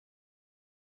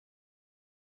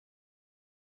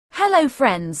Hello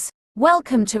friends,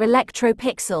 welcome to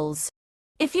ElectroPixels.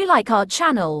 If you like our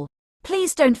channel,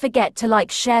 please don't forget to like,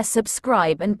 share,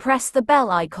 subscribe and press the bell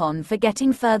icon for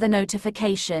getting further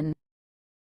notification.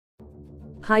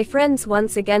 Hi friends,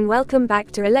 once again welcome back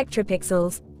to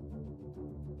ElectroPixels.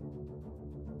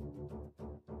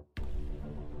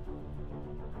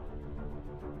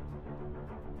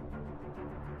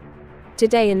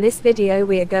 Today in this video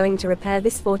we are going to repair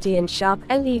this 40-inch Sharp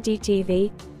LED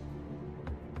TV.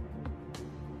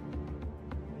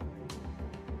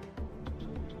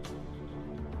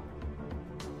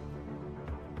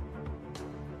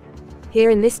 Here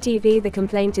in this TV the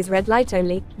complaint is red light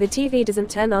only, the TV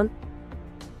doesn't turn on.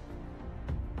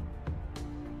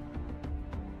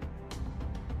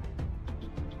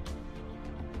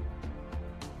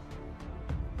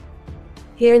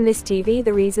 Here in this TV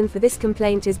the reason for this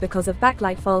complaint is because of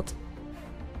backlight fault.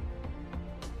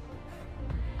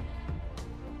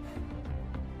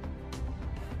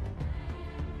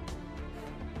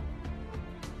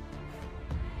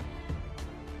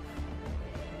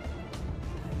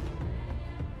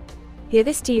 Here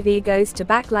this TV goes to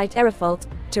backlight error fault.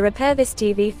 To repair this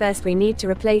TV first we need to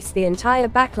replace the entire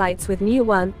backlights with new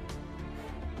one.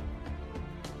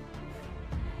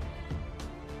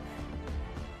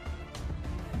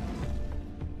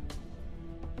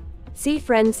 See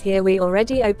friends, here we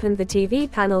already opened the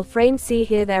TV panel frame. See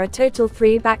here there are total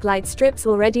 3 backlight strips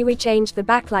already. We changed the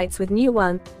backlights with new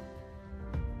one.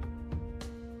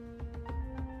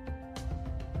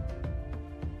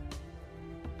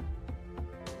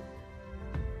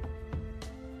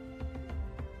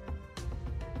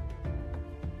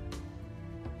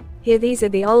 Here these are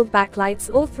the old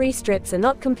backlights, all 3 strips are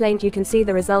not complaint. You can see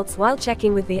the results while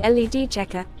checking with the LED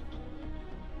checker.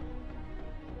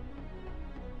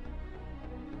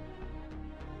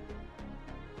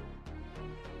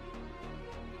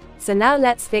 So now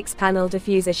let's fix panel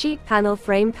diffuser, sheet panel,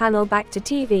 frame panel, back to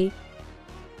TV.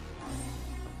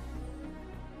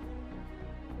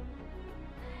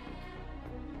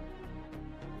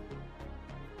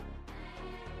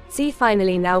 See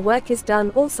finally now work is done,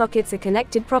 all sockets are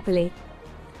connected properly.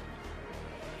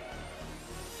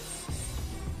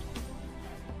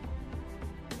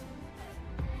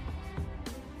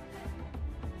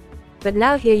 But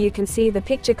now here you can see the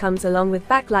picture comes along with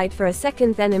backlight for a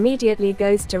second, then immediately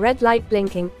goes to red light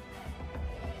blinking.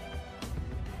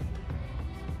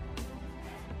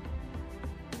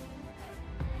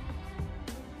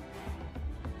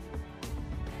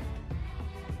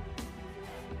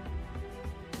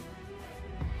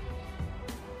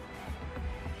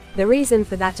 The reason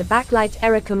for that, a backlight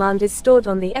error command is stored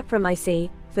on the EPROM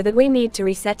IC, for that we need to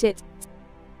reset it.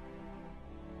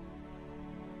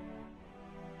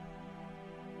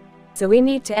 So we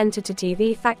need to enter to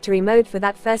TV factory mode. For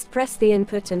that first press the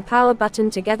input and power button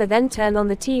together, then turn on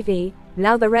the TV.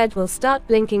 Now the red will start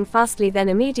blinking fastly, then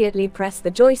immediately press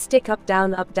the joystick up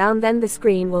down, then the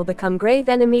screen will become grey,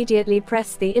 then immediately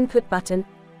press the input button.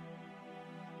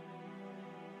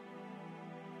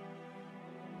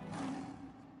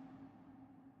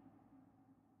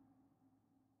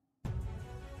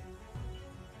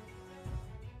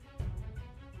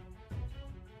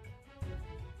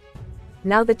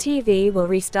 Now the TV will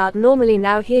restart normally.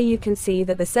 Now here you can see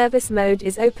that the service mode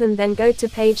is open, then go to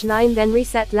page 9, then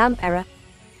reset lamp error.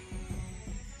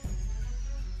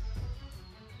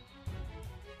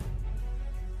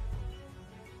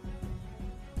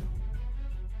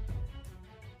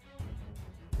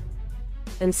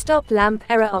 And stop lamp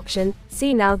error option.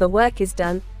 See now the work is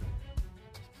done.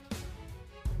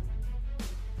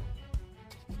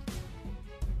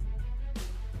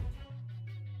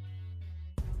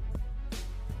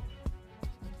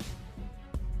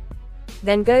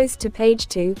 Then goes to page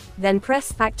 2, then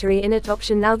press factory init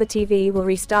option. Now the TV will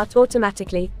restart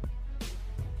automatically.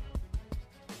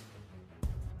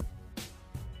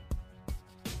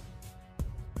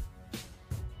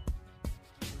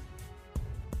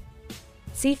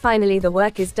 See finally the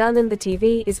work is done and the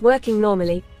TV is working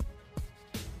normally.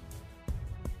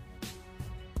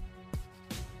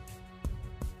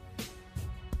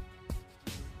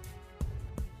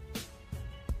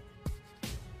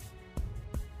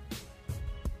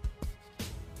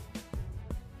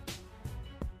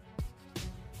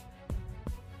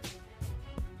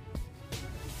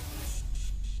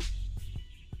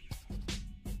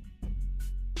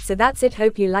 So that's it,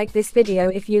 hope you like this video.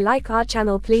 If you like our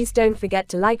channel, please don't forget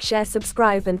to like, share,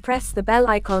 subscribe and press the bell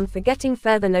icon for getting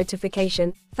further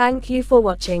notification. Thank you for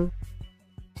watching.